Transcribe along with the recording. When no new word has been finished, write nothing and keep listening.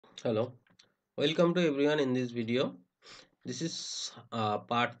Hello, welcome to everyone in this video. This is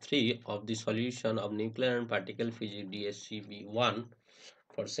part 3 of the solution of nuclear and particle physics DSE-B-1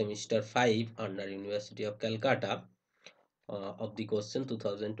 for semester 5 under University of Calcutta of the question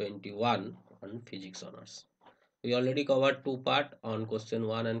 2021 on physics honors. We already covered two parts on question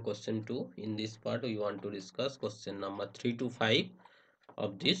 1 and question 2. In this part we want to discuss question number 3 to 5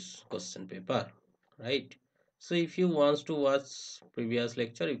 of this question paper, right? So if you want to watch previous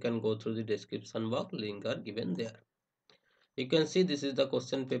lecture, you can go through the description box, link are given there. You can see this is the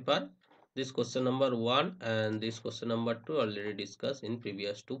question paper. This question number 1 and this question number 2 already discussed in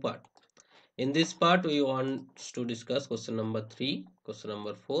previous two part. In this part we want to discuss question number 3, question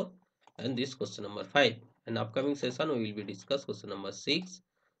number 4 and this question number 5. In upcoming session we will be discuss question number 6,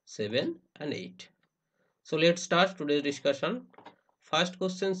 7 and 8. So let's start today's discussion. First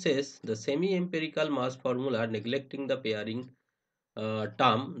question says the semi-empirical mass formula neglecting the pairing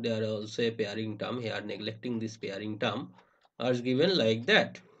term. There are also a pairing term here, neglecting this pairing term are given like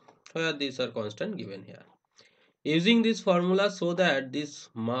that, where these are constant given here. Using this formula, so that this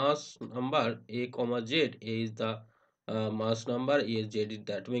mass number a comma z, a is the mass number, a z is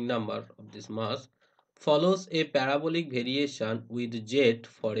the atomic number of this mass, follows a parabolic variation with z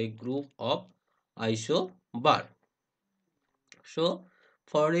for a group of isobar. So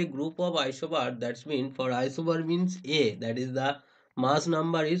for a group of isobar, that's mean for isobar means A, that is the mass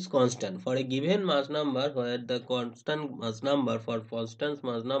number is constant. For a given mass number, where the constant mass number, for constant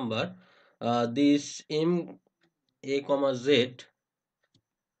mass number, this m a comma z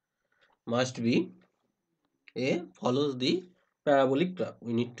must be a follows the parabolic graph.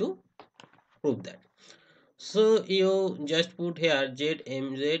 We need to prove that. So you just put here z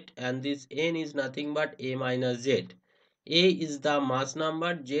mz and this n is nothing but a minus z. A is the mass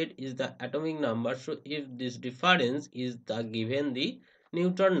number, Z is the atomic number. So if this difference is the given the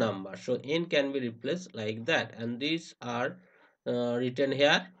Newton number, so N can be replaced like that, and these are written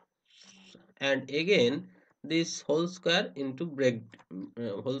here, and again this whole square into bracket.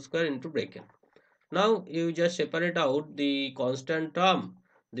 Now you just separate out the constant term.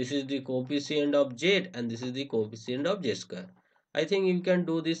 This is the coefficient of Z and this is the coefficient of Z square. I think you can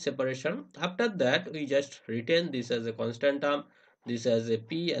do this separation. After that, we just retain this as a constant term, this as a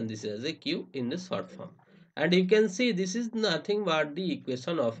P and this as a Q in the short form. And you can see this is nothing but the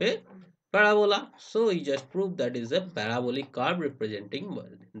equation of a parabola. So we just prove that is a parabolic curve representing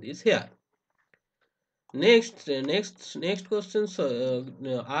this here. Next question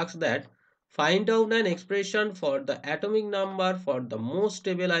asks that find out an expression for the atomic number for the most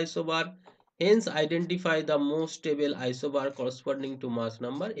stable isobar. Hence, identify the most stable isobar corresponding to mass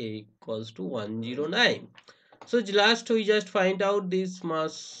number A equals to 109. So last we just find out this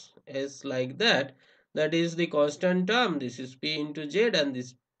mass is like that. That is the constant term. This is P into Z and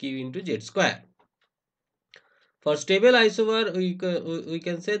this Q into Z square. For stable isobar, we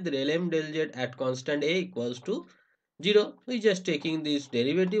can say the del m del z at constant A equals to 0. We just taking this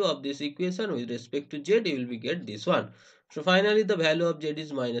derivative of this equation with respect to z, you will be get this one. So finally the value of z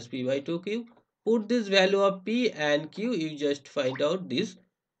is minus p by 2q. Put this value of p and q, you just find out this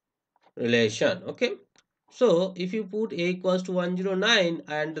relation. Okay. So if you put a equals to 109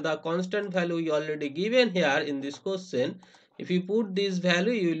 and the constant value you already given here in this question, if you put this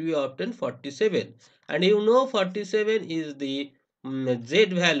value you will be obtain 47, and you know 47 is the z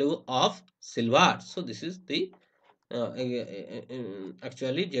value of silver. So this is the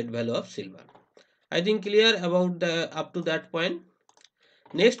actually z value of silver. I think clear about the up to that point.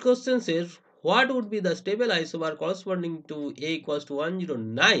 Next question says what would be the stable isobar corresponding to A equals to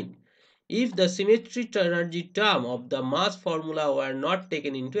 109 if the symmetry energy term of the mass formula were not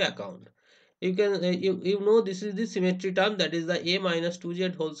taken into account. You can you know this is the symmetry term, that is the A minus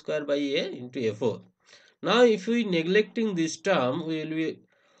 2z whole square by A into A4. Now if we neglecting this term, we will be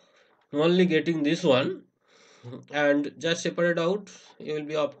only getting this one, and just separate out, you will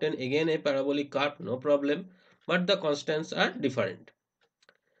be obtain again a parabolic curve, no problem, but the constants are different.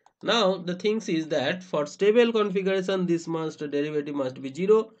 Now the things is that for stable configuration this derivative must be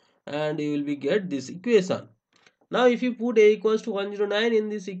 0 and you will be get this equation. Now if you put a equals to 109 in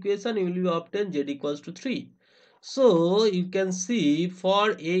this equation, you will be obtain z equals to 3. So you can see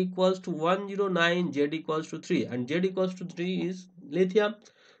for a equals to 109, z equals to 3, and z equals to 3 is lithium.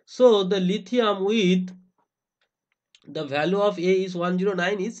 So the lithium with the value of A is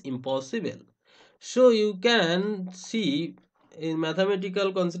 109 is impossible. So you can see in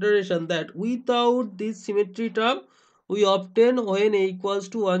mathematical consideration that without this symmetry term we obtain when A equals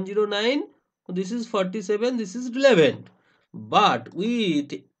to 109, this is 47, this is relevant. But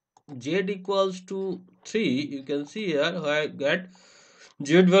with Z equals to 3, you can see here where I get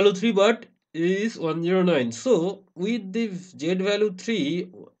Z value 3 but is 109. So with the Z value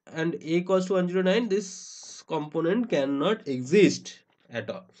 3 and A equals to 109, this component cannot exist at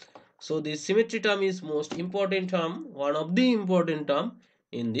all. So this symmetry term is most important term, one of the important term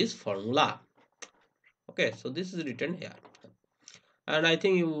in this formula. Okay, so this is written here. And I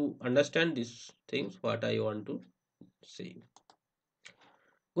think you understand these things what I want to say.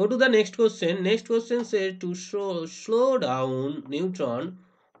 Go to the next question. Next question says to slow down neutron,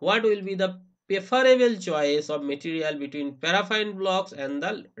 what will be the preferable choice of material between paraffin blocks and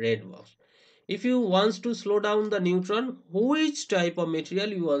the red blocks? If you want to slow down the neutron, which type of material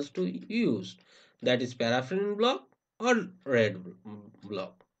you want to use? That is paraffin block or red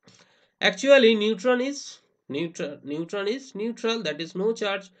block. Actually, neutron is neutral, that is no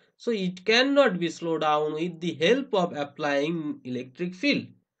charge, so it cannot be slowed down with the help of applying electric field.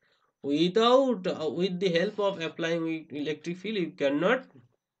 Without with the help of applying electric field, you cannot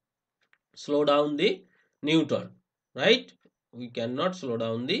slow down the neutron, right? We cannot slow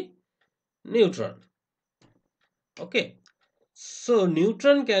down the neutron. Okay, so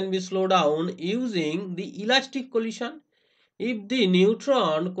neutron can be slowed down using the elastic collision. If the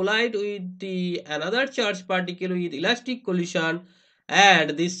neutron collide with the another charged particle with elastic collision,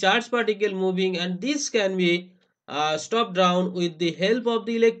 and this charged particle moving, and this can be stopped down with the help of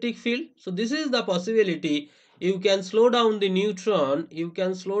the electric field. So this is the possibility. You can slow down the neutron. You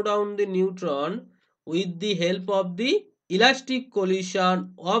can slow down the neutron with the help of the elastic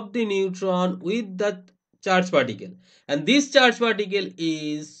collision of the neutron with the charged particle, and this charged particle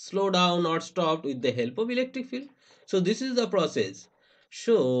is slowed down or stopped with the help of electric field. So this is the process.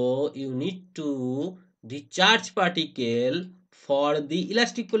 So you need to the charge particle for the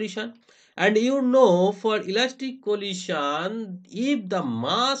elastic collision, and you know for elastic collision, if the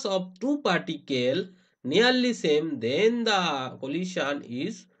mass of two particle nearly same, then the collision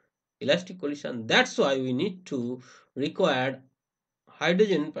is elastic collision. That's why we need to require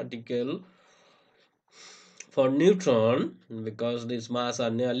hydrogen particle for neutron, because these mass are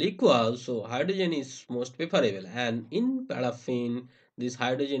nearly equal, so hydrogen is most preferable, and in paraffin this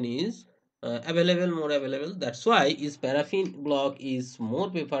hydrogen is more available. That's why is paraffin block is more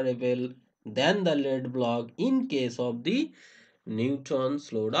preferable than the lead block in case of the neutron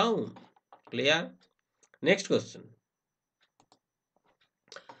slowdown. Clear? Next question.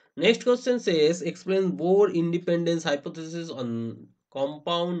 Next question says explain Bohr independence hypothesis on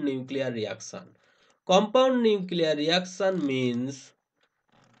compound nuclear reaction. Compound nuclear reaction means,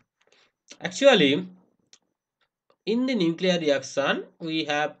 actually, in the nuclear reaction we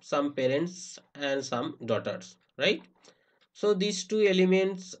have some parents and some daughters, right? So these two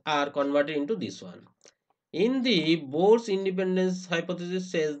elements are converted into this one. In the Bohr's independence hypothesis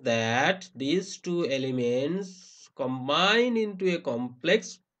says that these two elements combine into a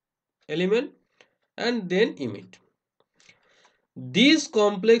complex element and then emit. This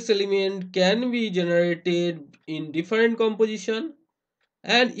complex element can be generated in different composition,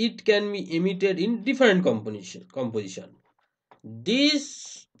 and it can be emitted in different composition.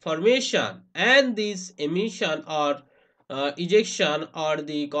 This formation and this emission or ejection or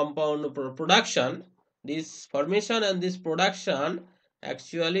the compound production, this formation and this production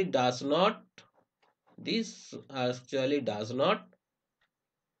actually does not, this actually does not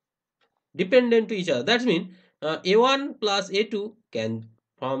dependent to each other. That means A1 plus A2 can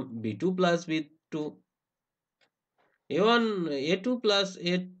form B2 plus B2. A1, A2 plus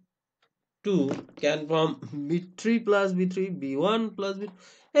A2 can form B3 plus B3, B1 plus B2.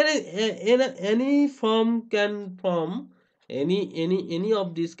 Any form can form, any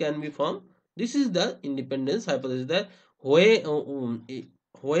of these can be formed. This is the independence hypothesis, that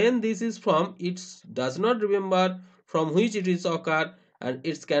when this is formed, it does not remember from which it is occurred, and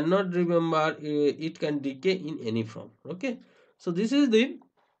it cannot remember, it can decay in any form. Okay, so this is the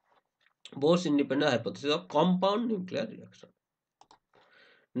Bohr's independent hypothesis of compound nuclear reaction.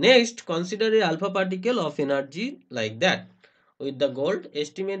 Next, consider a alpha particle of energy like that. With the goal,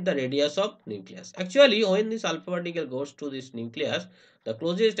 estimate the radius of nucleus. Actually, when this alpha particle goes to this nucleus, the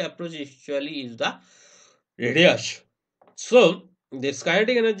closest approach actually is the radius. So, this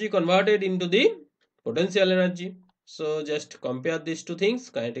kinetic energy converted into the potential energy. So, just compare these two things.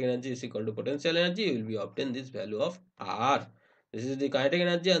 Kinetic energy is equal to potential energy. You will be obtain this value of R. This is the kinetic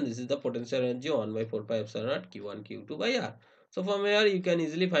energy and this is the potential energy 1 by 4 pi epsilon naught Q1 Q2 by R. So, from here you can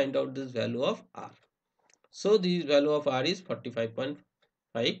easily find out this value of R. So, the value of R is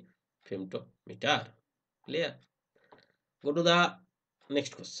 45.5 femtometer. Clear? Go to the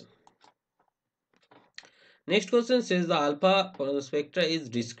next question. Next question says the alpha spectra is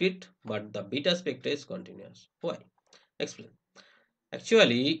discrete but the beta spectra is continuous. Why? Explain.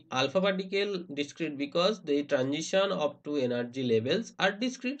 Actually, alpha particle discrete because the transition up to energy levels are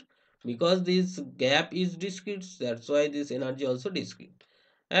discrete. Because this gap is discrete, that's why this energy also discrete.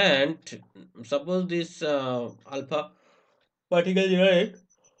 And suppose this alpha particle generate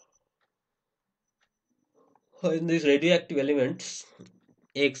in these radioactive elements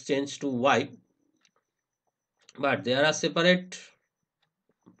X change to Y, but there are separate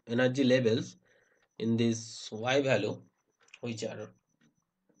energy levels in this Y value, which are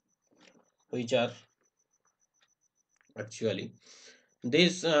which are actually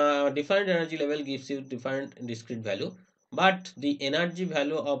this different energy level gives you different discrete value, but the energy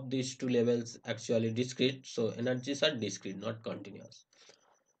value of these two levels actually discrete, so energies are discrete, not continuous.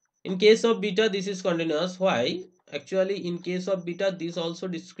 In case of beta, this is continuous. Why? Actually, in case of beta, this also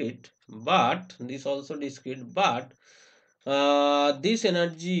discrete, but this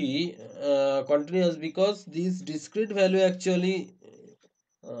energy continuous because this discrete value actually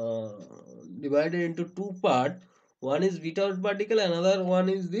uh, divided into two part. One is beta particle, another one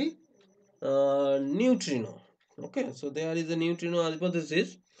is the neutrino. Okay, so there is a neutrino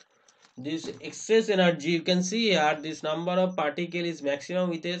hypothesis. This excess energy, you can see here, this number of particle is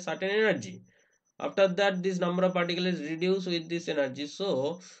maximum with a certain energy. After that, this number of particle is reduced with this energy.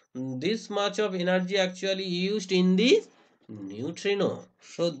 So this much of energy actually used in the neutrino.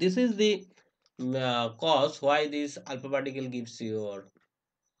 So this is the cause why this alpha particle gives your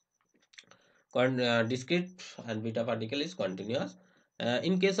discrete and beta particle is continuous.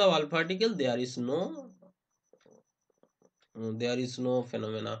 In case of alpha particle, there is no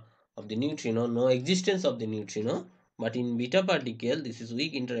phenomena of the neutrino, no existence of the neutrino. But in beta particle, this is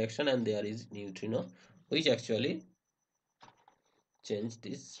weak interaction and there is neutrino, which actually change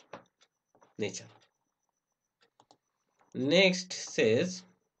this nature. Next says,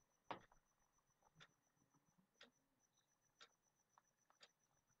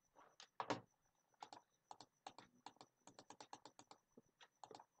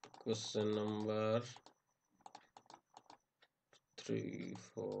 question number 3,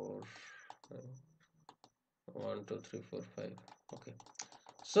 4, 1, 2, 3, 4, 5. Okay.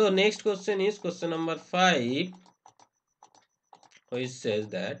 So next question is question number 5, which says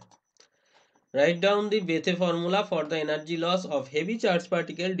that write down the Bethe formula for the energy loss of heavy charged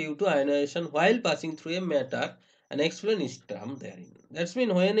particle due to ionization while passing through a matter and explain each term therein. That's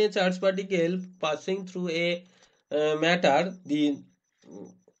mean when a charged particle passing through a matter, the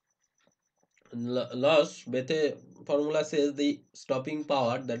loss Bethe formula says the stopping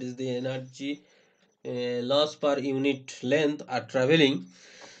power, that is the energy loss per unit length are traveling.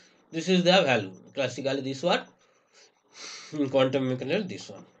 This is the value. Classically, this one. In quantum mechanics, this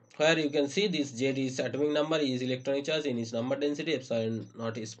one. Where you can see this Z is atomic number, E is electronic charge, N is number density, epsilon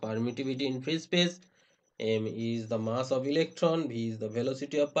naught is permittivity in free space, M is the mass of electron, V is the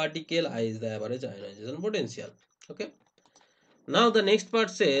velocity of particle, I is the average ionization potential. Okay. Now the next part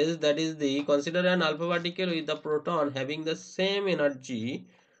says that is the consider an alpha particle with the proton having the same energy.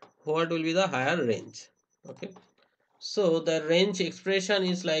 What will be the higher range? Okay. So the range expression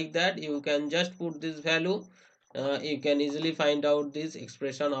is like that. You can just put this value. You can easily find out this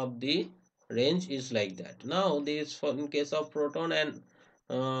expression of the range is like that. Now this for in case of proton and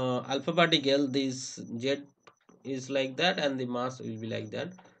alpha particle, this Z is like that and the mass will be like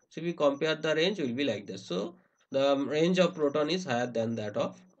that. So if we compare the range, will be like that. So the range of proton is higher than that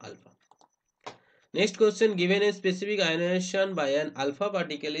of alpha. Next question, given a specific ionization by an alpha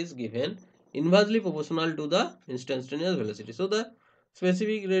particle is given inversely proportional to the instantaneous velocity. So the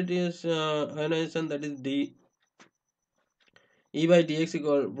specific radius ionization, that is d E by dx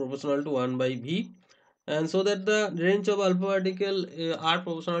equal proportional to 1 by v, and so that the range of alpha particle are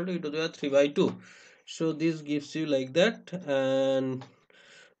proportional to e to the power 3 by 2. So this gives you like that, and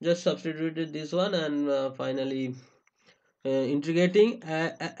just substituted this one, and finally integrating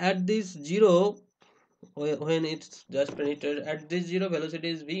at this 0, when it's just penetrated at this 0, velocity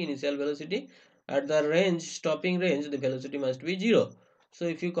is v, initial velocity. At the range, stopping range, the velocity must be 0. So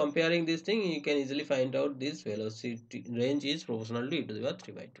if you comparing this thing, you can easily find out this velocity range is proportional to e to the power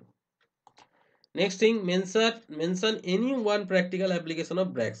 3 by 2. Next thing, mention any one practical application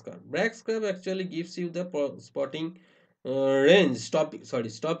of Bragg's curve. Bragg's curve actually gives you the spotting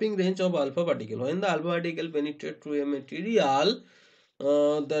stopping range of alpha particle. When the alpha particle penetrate through a material,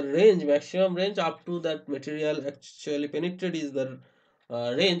 the range, maximum range up to that material actually penetrate is the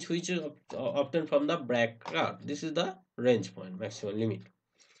range which is obtained from the Bragg curve. This is the range point, maximum limit.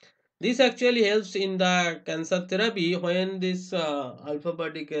 This actually helps in the cancer therapy when this alpha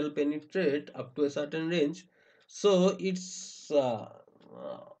particle penetrate up to a certain range. So it's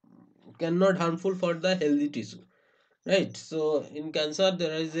cannot harmful for the healthy tissue. right? So in cancer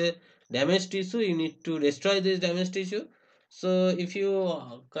there is a damaged tissue, you need to destroy this damaged tissue. So if you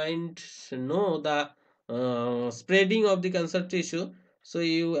kind know the spreading of the cancer tissue, so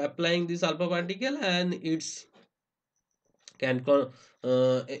you applying this alpha particle and it's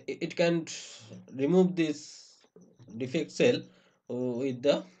it can remove this defect cell with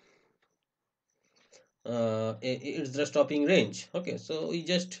the it's the stopping range. Okay, so we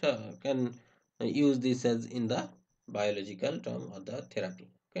just can use this as in the biological term or the therapy.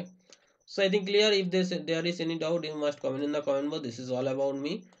 Okay, so I think clear. If there is any doubt, you must comment in the comment box. This is all about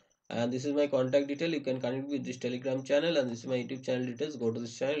me, and this is my contact detail. You can connect with this Telegram channel, and this is my YouTube channel details. Go to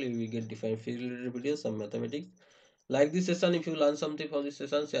this channel, you will get different field related videos, some mathematics. Like this session, if you learn something from this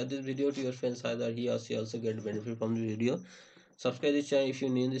session, share this video to your friends. Either he or she also get benefit from the video. Subscribe this channel if you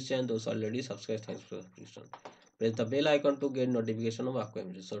new in this channel. Those already subscribed, thanks for the subscription. Press the bell icon to get notification of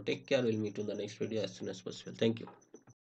upcoming videos. So take care. We'll meet you in the next video as soon as possible. Thank you.